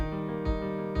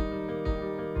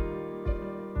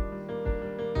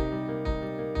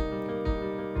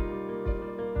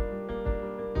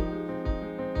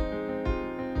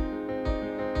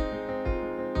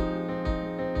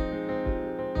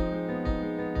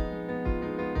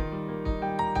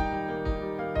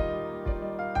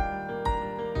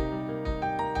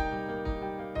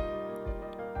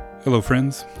Hello,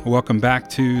 friends. Welcome back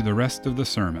to the rest of the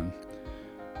sermon,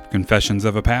 Confessions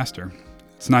of a Pastor.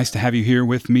 It's nice to have you here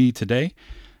with me today.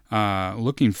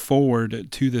 Looking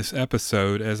forward to this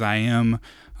episode as I am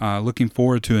looking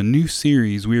forward to a new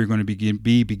series we are going to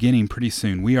be beginning pretty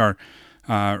soon. We are,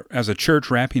 as a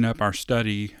church, wrapping up our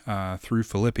study through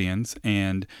Philippians,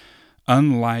 and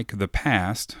unlike the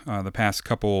past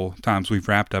couple times we've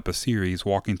wrapped up a series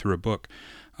walking through a book,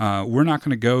 we're not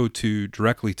going to go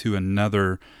directly to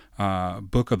another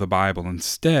book of the Bible.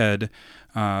 Instead,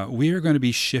 we are going to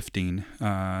be shifting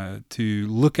to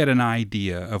look at an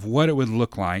idea of what it would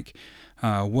look like,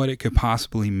 what it could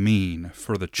possibly mean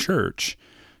for the church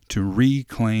to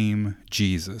reclaim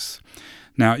Jesus.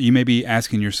 Now, you may be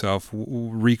asking yourself,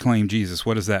 reclaim Jesus,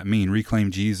 what does that mean? Reclaim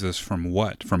Jesus from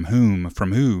what? From whom?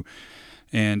 From who?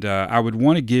 And I would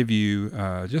want to give you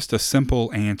just a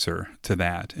simple answer to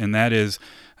that, and that is,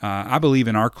 I believe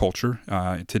in our culture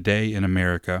today in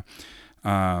America,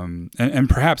 and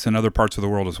perhaps in other parts of the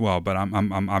world as well, but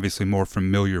I'm obviously more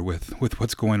familiar with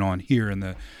what's going on here in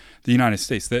the United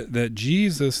States, that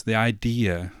Jesus, the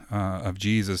idea of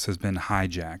Jesus has been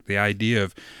hijacked. The idea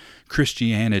of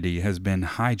Christianity has been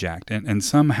hijacked, and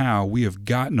somehow we have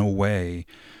gotten away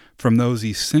from those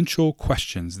essential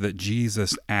questions that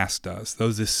Jesus asked us,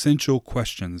 those essential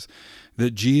questions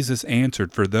that Jesus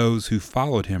answered for those who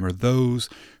followed him or those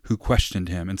who questioned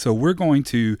him. And so we're going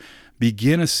to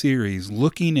begin a series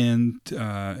looking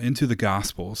into the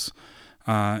Gospels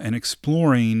and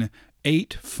exploring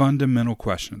 8 fundamental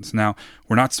questions. Now,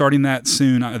 we're not starting that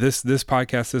soon. This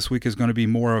podcast this week is going to be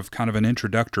more of kind of an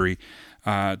introductory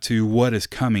to what is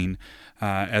coming,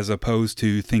 as opposed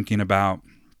to thinking about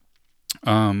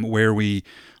where we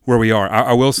are.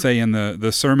 I will say in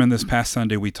the sermon this past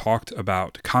Sunday, we talked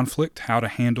about conflict, how to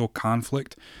handle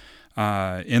conflict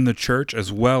in the church,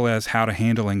 as well as how to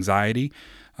handle anxiety.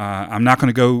 I'm not going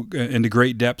to go into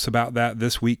great depths about that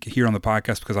this week here on the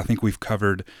podcast, because I think we've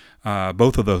covered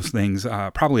both of those things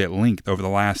probably at length over the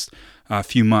last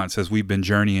few months as we've been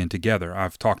journeying together.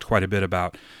 I've talked quite a bit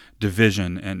about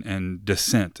division and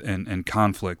dissent and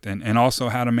conflict, and also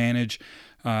how to manage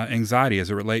anxiety as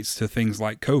it relates to things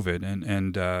like COVID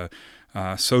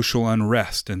and social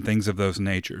unrest and things of those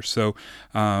natures. So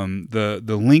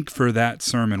the link for that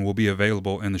sermon will be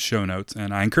available in the show notes,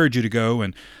 and I encourage you to go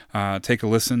and take a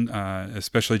listen,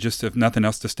 especially just if nothing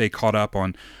else to stay caught up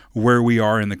on where we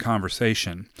are in the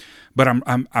conversation. But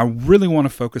I really want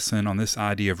to focus in on this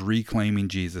idea of reclaiming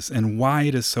Jesus and why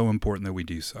it is so important that we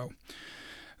do so.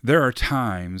 There are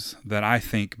times that I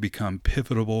think become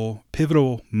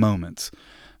pivotal moments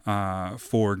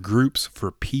for groups,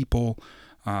 for people,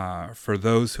 for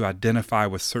those who identify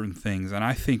with certain things. And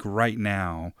I think right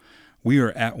now we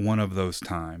are at one of those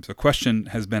times. A question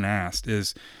has been asked,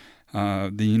 is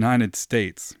the United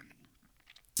States,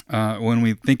 when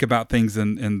we think about things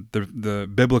in the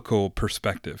biblical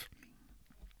perspective,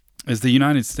 is the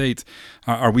United States,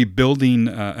 are we building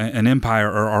an empire,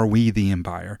 or are we the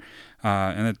empire?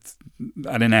 And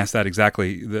I didn't ask that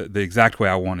exactly the exact way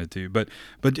I wanted to, but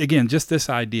again, just this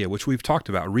idea, which we've talked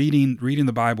about, reading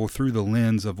the Bible through the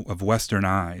lens of Western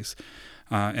eyes,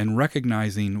 and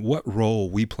recognizing what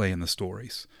role we play in the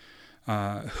stories,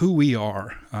 who we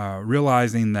are,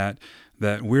 realizing that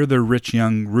we're the rich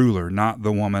young ruler, not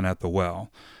the woman at the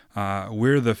well.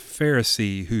 We're the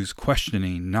Pharisee who's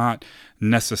questioning, not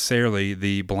necessarily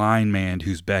the blind man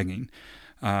who's begging.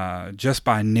 Just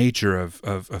by nature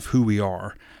of who we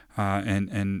are,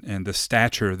 and the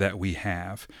stature that we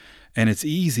have. And it's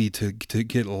easy to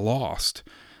get lost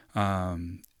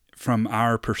from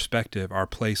our perspective, our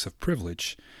place of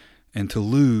privilege, and to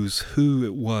lose who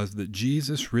it was that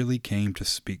Jesus really came to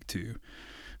speak to,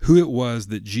 who it was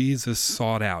that Jesus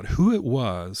sought out, who it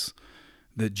was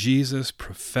that Jesus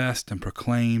professed and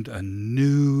proclaimed a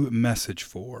new message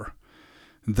for.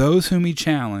 Those whom he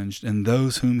challenged and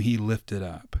those whom he lifted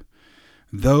up,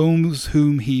 those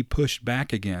whom he pushed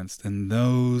back against and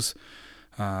those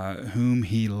whom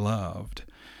he loved.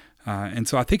 And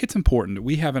so I think it's important that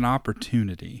we have an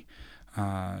opportunity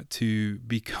to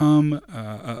become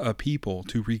a people,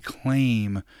 to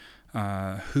reclaim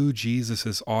who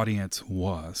Jesus' audience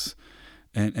was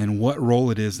and what role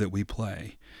it is that we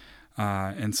play.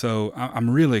 And so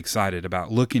I'm really excited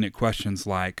about looking at questions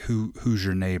like who's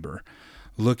your neighbor?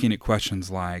 Looking at questions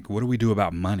like, what do we do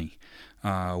about money?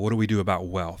 What do we do about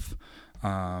wealth?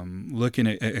 Looking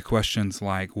at questions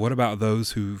like, what about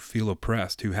those who feel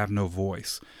oppressed, who have no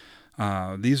voice?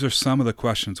 These are some of the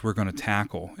questions we're going to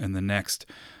tackle in the next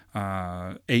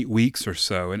 8 weeks or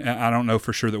so. And I don't know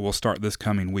for sure that we'll start this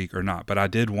coming week or not, but I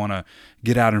did want to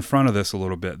get out in front of this a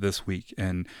little bit this week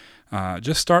and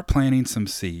just start planting some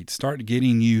seeds, start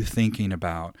getting you thinking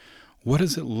about what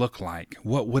does it look like?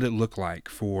 What would it look like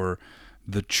for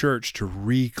the church to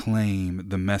reclaim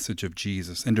the message of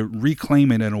Jesus and to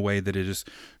reclaim it in a way that it is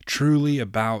truly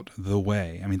about the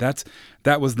way? I mean,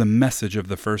 that was the message of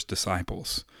the first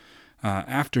disciples.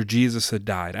 After Jesus had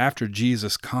died, after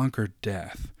Jesus conquered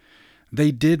death,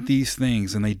 they did these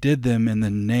things, and they did them in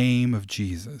the name of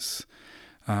Jesus.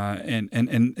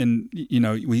 And you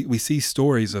know, we see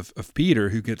stories of Peter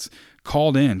who gets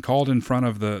called in front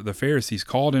of the Pharisees,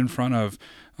 called in front of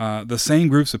the same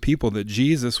groups of people that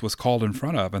Jesus was called in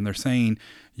front of. And they're saying,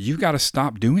 you've got to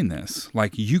stop doing this.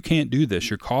 Like, you can't do this.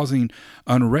 You're causing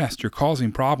unrest. You're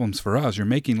causing problems for us. You're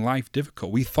making life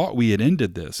difficult. We thought we had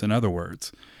ended this, in other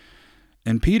words.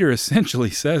 And Peter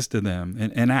essentially says to them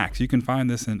in Acts, you can find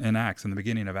this in Acts, in the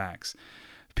beginning of Acts.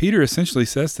 Peter essentially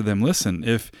says to them, listen,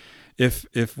 if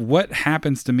what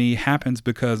happens to me happens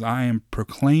because I am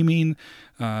proclaiming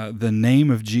the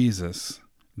name of Jesus,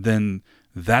 then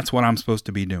that's what I'm supposed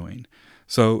to be doing.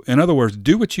 So in other words,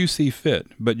 do what you see fit,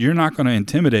 but you're not going to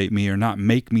intimidate me or not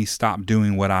make me stop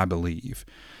doing what I believe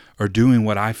or doing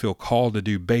what I feel called to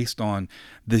do based on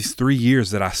these 3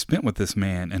 years that I spent with this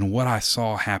man and what I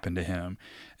saw happen to him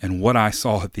and what I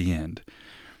saw at the end.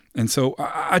 And so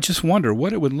I just wonder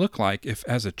what it would look like if,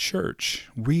 as a church,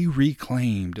 we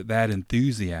reclaimed that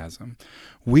enthusiasm.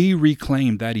 We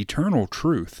reclaimed that eternal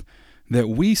truth that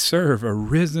we serve a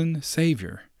risen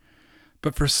Savior.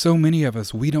 But for so many of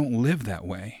us, we don't live that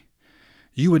way.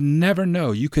 You would never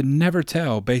know, you could never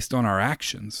tell based on our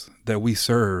actions that we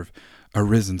serve a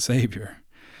risen Savior.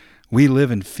 We live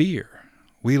in fear.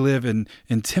 We live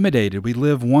intimidated. We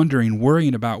live wondering,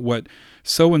 worrying about what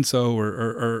so-and-so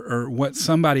or what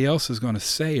somebody else is going to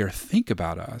say or think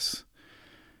about us,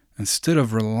 instead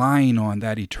of relying on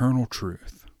that eternal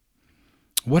truth.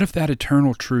 What if that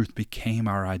eternal truth became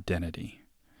our identity?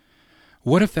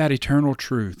 What if that eternal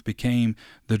truth became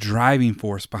the driving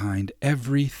force behind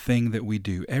everything that we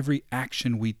do, every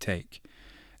action we take,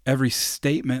 every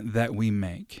statement that we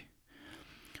make?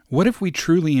 What if we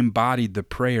truly embodied the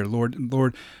prayer,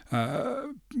 Lord,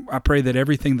 I pray that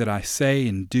everything that I say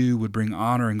and do would bring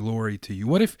honor and glory to you?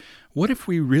 What if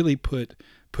we really put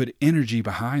energy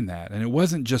behind that, and it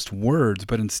wasn't just words,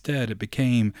 but instead it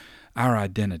became our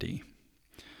identity?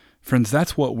 Friends,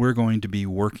 that's what we're going to be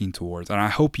working towards, and I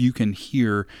hope you can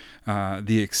hear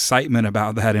the excitement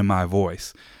about that in my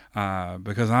voice,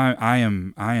 because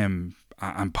I'm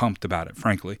pumped about it,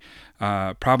 frankly.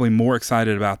 Probably more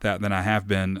excited about that than I have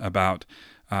been about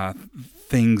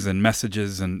things and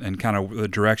messages and kind of the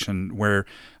direction than where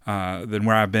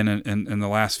I've been in the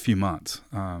last few months.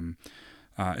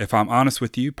 If I'm honest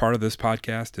with you, part of this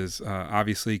podcast is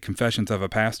obviously Confessions of a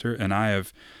Pastor, and I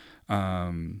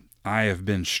have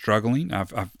been struggling.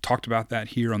 I've talked about that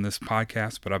here on this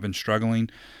podcast, but I've been struggling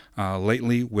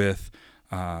lately with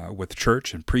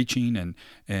church and preaching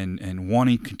and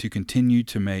wanting to continue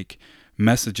to make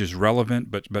messages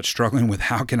relevant, but struggling with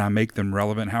how can I make them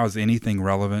relevant? How is anything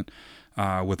relevant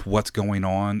with what's going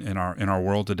on in our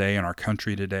world today, in our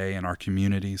country today, in our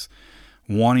communities?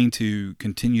 Wanting to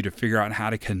continue to figure out how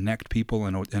to connect people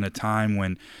in a time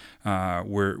when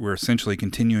we're essentially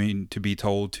continuing to be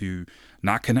told to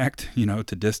not connect,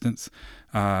 to distance.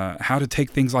 How to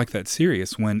take things like that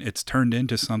serious when it's turned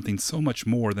into something so much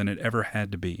more than it ever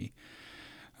had to be.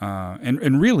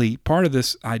 And really, part of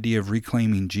this idea of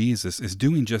reclaiming Jesus is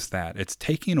doing just that. It's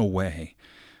taking away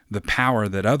the power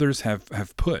that others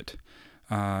have put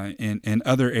in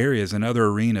other areas, in other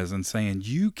arenas, and saying,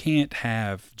 you can't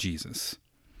have Jesus.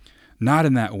 Not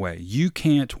in that way. You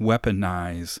can't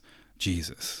weaponize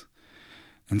Jesus.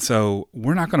 And so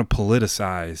we're not going to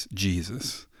politicize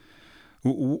Jesus.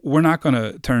 We're not going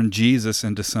to turn Jesus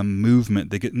into some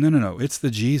movement no. It's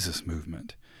the Jesus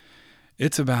movement.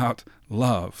 It's about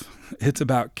love. It's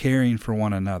about caring for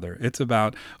one another. It's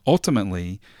about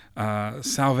ultimately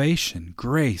salvation,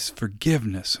 grace,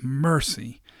 forgiveness,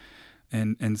 mercy.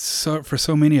 And so for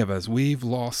so many of us, we've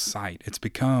lost sight. It's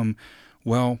become,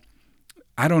 well,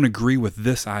 I don't agree with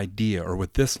this idea or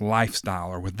with this lifestyle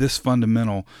or with this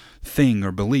fundamental thing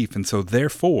or belief. And so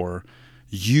therefore,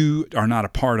 you are not a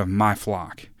part of my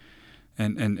flock.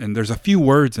 And there's a few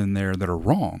words in there that are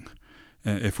wrong.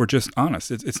 If we're just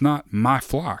honest, it's not my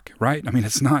flock, right? I mean,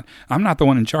 I'm not the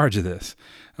one in charge of this.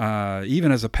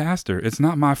 Even as a pastor, it's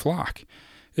not my flock.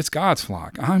 It's God's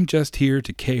flock. I'm just here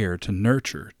to care, to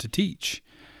nurture, to teach.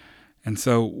 And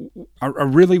so I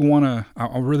really want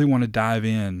to dive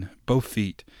in both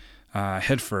feet,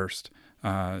 head first,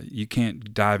 You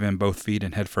can't dive in both feet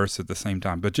and head first at the same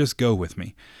time, but just go with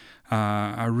me.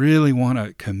 I really want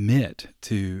to commit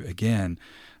to, again,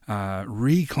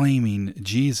 reclaiming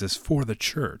Jesus for the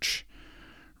church,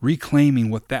 reclaiming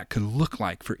what that could look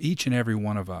like for each and every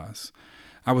one of us.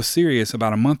 I was serious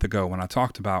about a month ago when I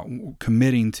talked about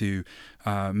committing to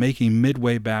making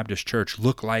Midway Baptist Church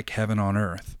look like heaven on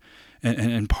earth.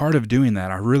 And part of doing that,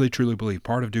 I really truly believe,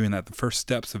 part of doing that, the first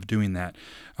steps of doing that,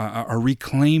 are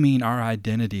reclaiming our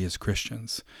identity as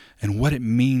Christians and what it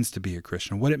means to be a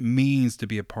Christian, what it means to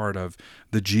be a part of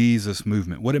the Jesus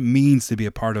movement, what it means to be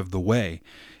a part of the way.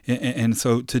 And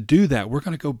so to do that, we're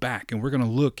going to go back and we're going to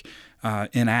look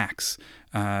in Acts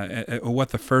at what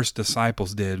the first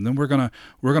disciples did, and then we're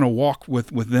gonna walk with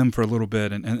them for a little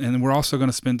bit, and we're also going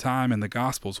to spend time in the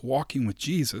Gospels walking with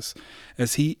Jesus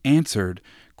as he answered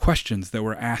questions that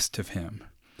were asked of him,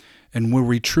 and where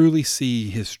we truly see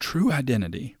his true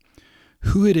identity,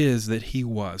 who it is that he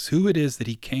was, who it is that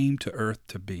he came to earth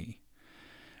to be,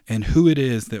 and who it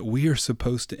is that we are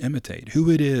supposed to imitate,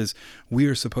 who it is we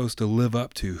are supposed to live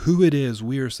up to, who it is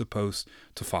we are supposed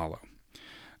to follow.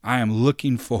 I am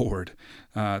looking forward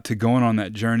to going on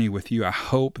that journey with you. I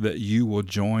hope that you will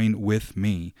join with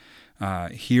me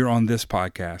here on this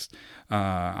podcast.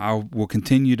 I will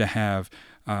continue to have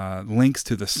links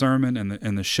to the sermon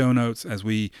and the show notes as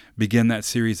we begin that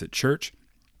series at church.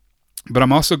 But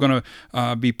I'm also going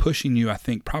to be pushing you, I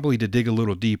think, probably to dig a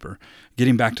little deeper,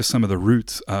 getting back to some of the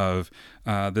roots of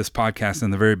this podcast in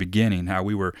the very beginning, how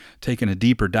we were taking a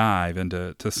deeper dive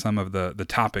into some of the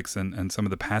topics and some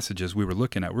of the passages we were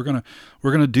looking at. We're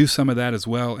gonna do some of that as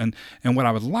well. And what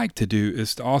I would like to do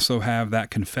is to also have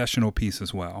that confessional piece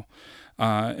as well.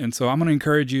 And so I'm going to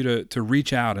encourage you to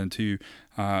reach out and to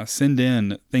send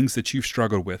in things that you've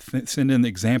struggled with, send in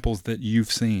examples that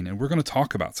you've seen, and we're going to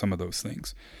talk about some of those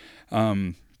things.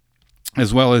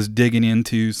 As well as digging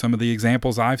into some of the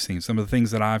examples I've seen, some of the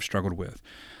things that I've struggled with.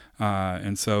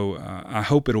 And so I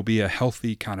hope it'll be a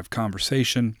healthy kind of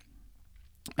conversation.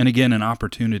 And again, an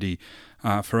opportunity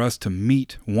for us to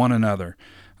meet one another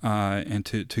and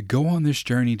to go on this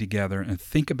journey together and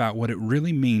think about what it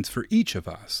really means for each of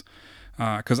us.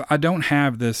 Because I don't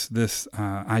have this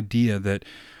idea that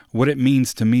what it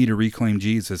means to me to reclaim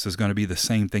Jesus is going to be the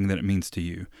same thing that it means to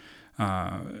you.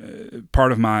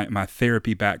 Part of my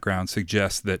therapy background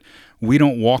suggests that we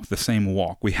don't walk the same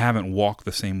walk. We haven't walked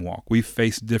the same walk. We've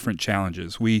faced different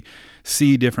challenges. We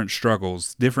see different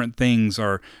struggles. Different things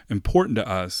are important to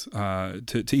us,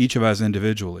 to each of us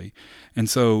individually. And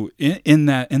so in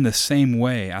the same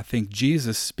way, I think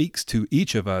Jesus speaks to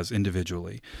each of us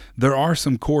individually. There are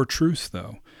some core truths,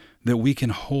 though, that we can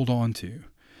hold on to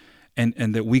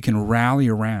and that we can rally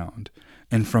around.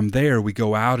 And from there, we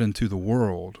go out into the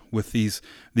world with these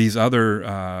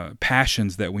other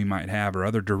passions that we might have or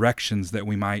other directions that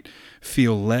we might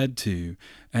feel led to.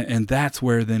 And that's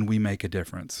where then we make a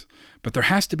difference. But there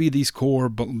has to be these core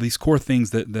things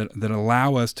that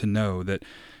allow us to know, that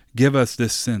give us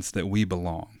this sense that we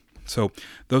belong. So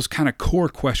those kind of core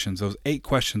questions, those 8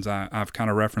 questions I've kind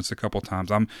of referenced a couple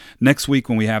times. Next week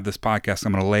when we have this podcast,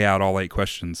 I'm going to lay out all 8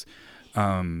 questions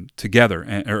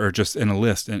together or just in a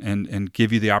list and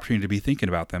give you the opportunity to be thinking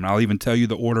about them. And I'll even tell you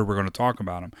the order we're going to talk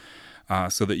about them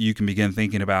so that you can begin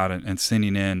thinking about it and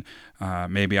sending in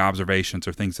maybe observations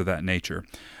or things of that nature.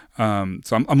 So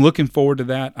I'm looking forward to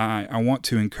that. I want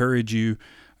to encourage you,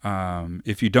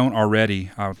 if you don't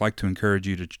already, I would like to encourage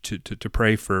you to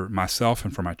pray for myself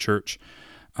and for my church.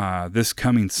 This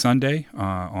coming Sunday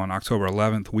on October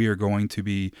 11th, we are going to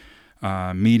be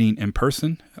meeting in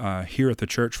person here at the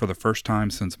church for the first time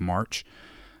since March.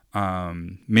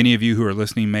 Many of you who are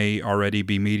listening may already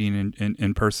be meeting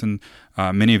in person.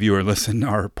 Many of you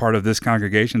are part of this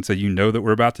congregation, so you know that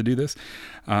we're about to do this.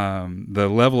 The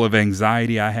level of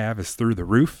anxiety I have is through the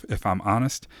roof, if I'm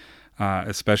honest,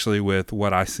 especially with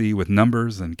what I see with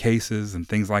numbers and cases and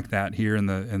things like that here in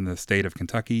the state of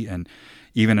Kentucky and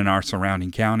even in our surrounding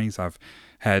counties. I've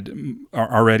had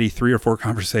already 3 or 4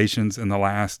 conversations in the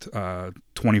last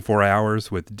 24 hours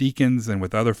with deacons and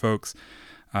with other folks,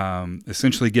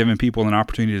 essentially giving people an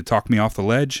opportunity to talk me off the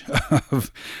ledge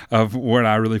of what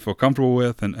I really feel comfortable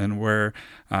with and where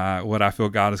what I feel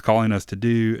God is calling us to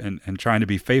do, and trying to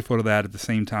be faithful to that at the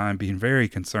same time, being very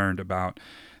concerned about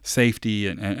safety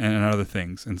and other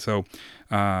things. And so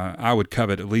I would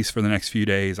covet, at least for the next few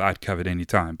days, I'd covet any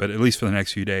time, but at least for the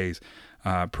next few days,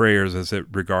 prayers as it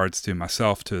regards to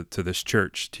myself, to this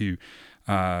church, to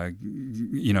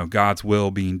God's will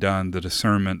being done, the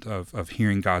discernment of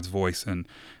hearing God's voice and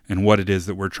what it is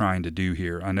that we're trying to do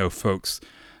here. I know folks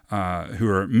who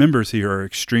are members here are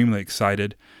extremely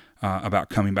excited about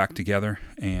coming back together,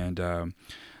 and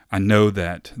I know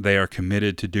that they are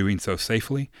committed to doing so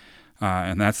safely,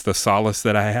 and that's the solace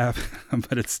that I have.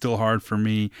 But it's still hard for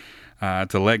me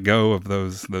to let go of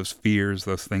those fears,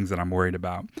 those things that I'm worried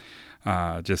about.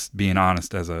 Just being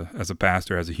honest as a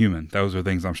pastor, as a human, those are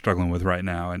things I'm struggling with right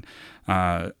now, and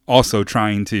also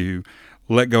trying to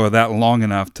let go of that long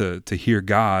enough to hear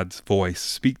God's voice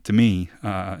speak to me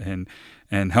and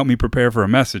help me prepare for a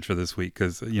message for this week.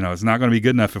 Because it's not going to be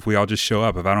good enough if we all just show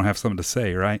up if I don't have something to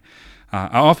say, right?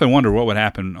 I often wonder what would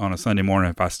happen on a Sunday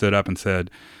morning if I stood up and said,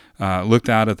 looked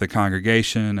out at the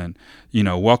congregation and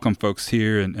welcome folks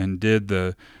here and did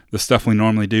the stuff we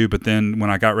normally do, but then when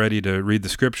I got ready to read the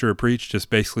scripture or preach, just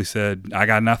basically said, I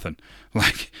got nothing.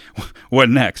 Like, what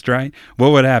next, right?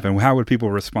 What would happen? How would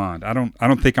people respond? I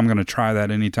don't think I'm going to try that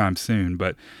anytime soon,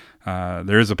 but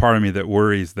there is a part of me that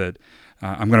worries that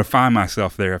I'm going to find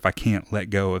myself there if I can't let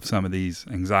go of some of these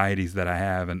anxieties that I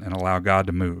have and allow God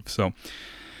to move. So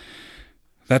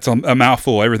that's a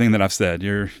mouthful, everything that I've said.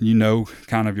 You're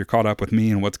caught up with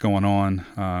me and what's going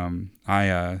on.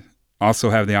 I also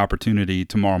have the opportunity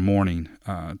tomorrow morning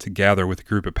to gather with a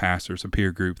group of pastors, a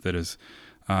peer group that has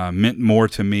meant more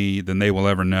to me than they will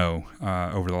ever know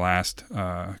over the last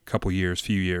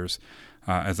few years,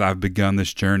 as I've begun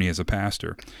this journey as a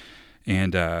pastor.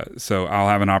 And so I'll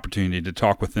have an opportunity to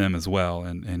talk with them as well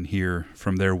and hear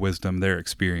from their wisdom, their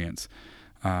experience.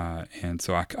 And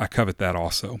so I covet that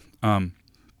also.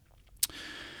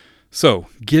 So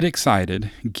get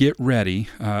excited, get ready.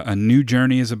 A new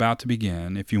journey is about to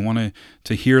begin. If you want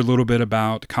to hear a little bit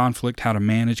about conflict, how to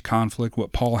manage conflict,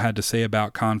 what Paul had to say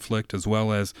about conflict, as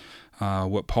well as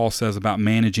what Paul says about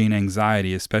managing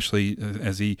anxiety, especially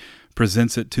as he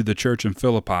presents it to the church in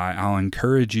Philippi, I'll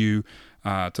encourage you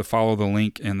to follow the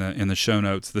link in the show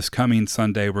notes. This coming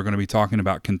Sunday, we're going to be talking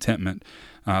about contentment.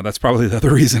 That's probably the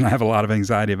other reason I have a lot of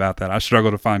anxiety about that. I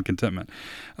struggle to find contentment.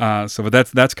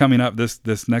 But that's coming up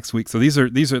this next week. So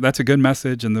that's a good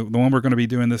message, and the one we're going to be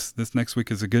doing this next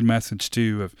week is a good message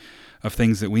too of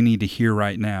things that we need to hear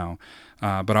right now.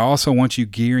 But I also want you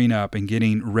gearing up and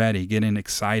getting ready, getting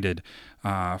excited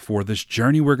for this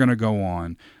journey we're going to go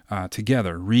on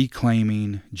together,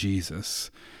 reclaiming Jesus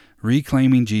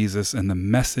and the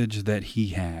message that he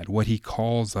had, what he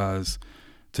calls us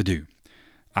to do.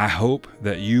 I hope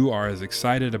that you are as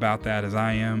excited about that as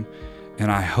I am, and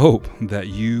I hope that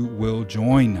you will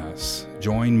join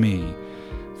me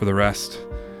for the rest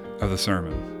of the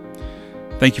sermon.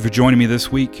 Thank you for joining me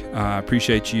this week. I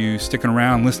appreciate you sticking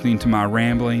around, listening to my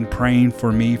rambling, praying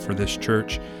for me, for this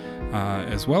church,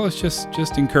 as well as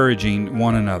just encouraging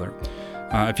one another.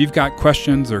 If you've got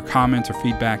questions or comments or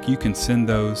feedback, you can send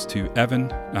those to Evan.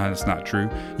 That's not true.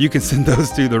 You can send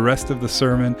those to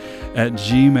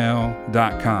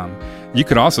therestofthesermon@gmail.com. You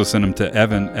could also send them to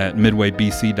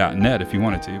evan@midwaybc.net if you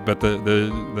wanted to. But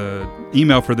the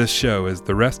email for this show is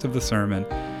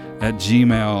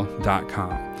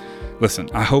therestofthesermon@gmail.com. Listen,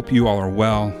 I hope you all are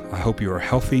well. I hope you are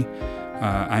healthy.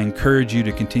 I encourage you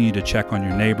to continue to check on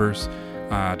your neighbors,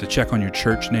 to check on your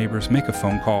church neighbors. Make a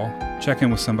phone call. Check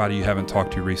in with somebody you haven't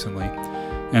talked to recently.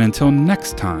 And until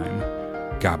next time,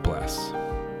 God bless.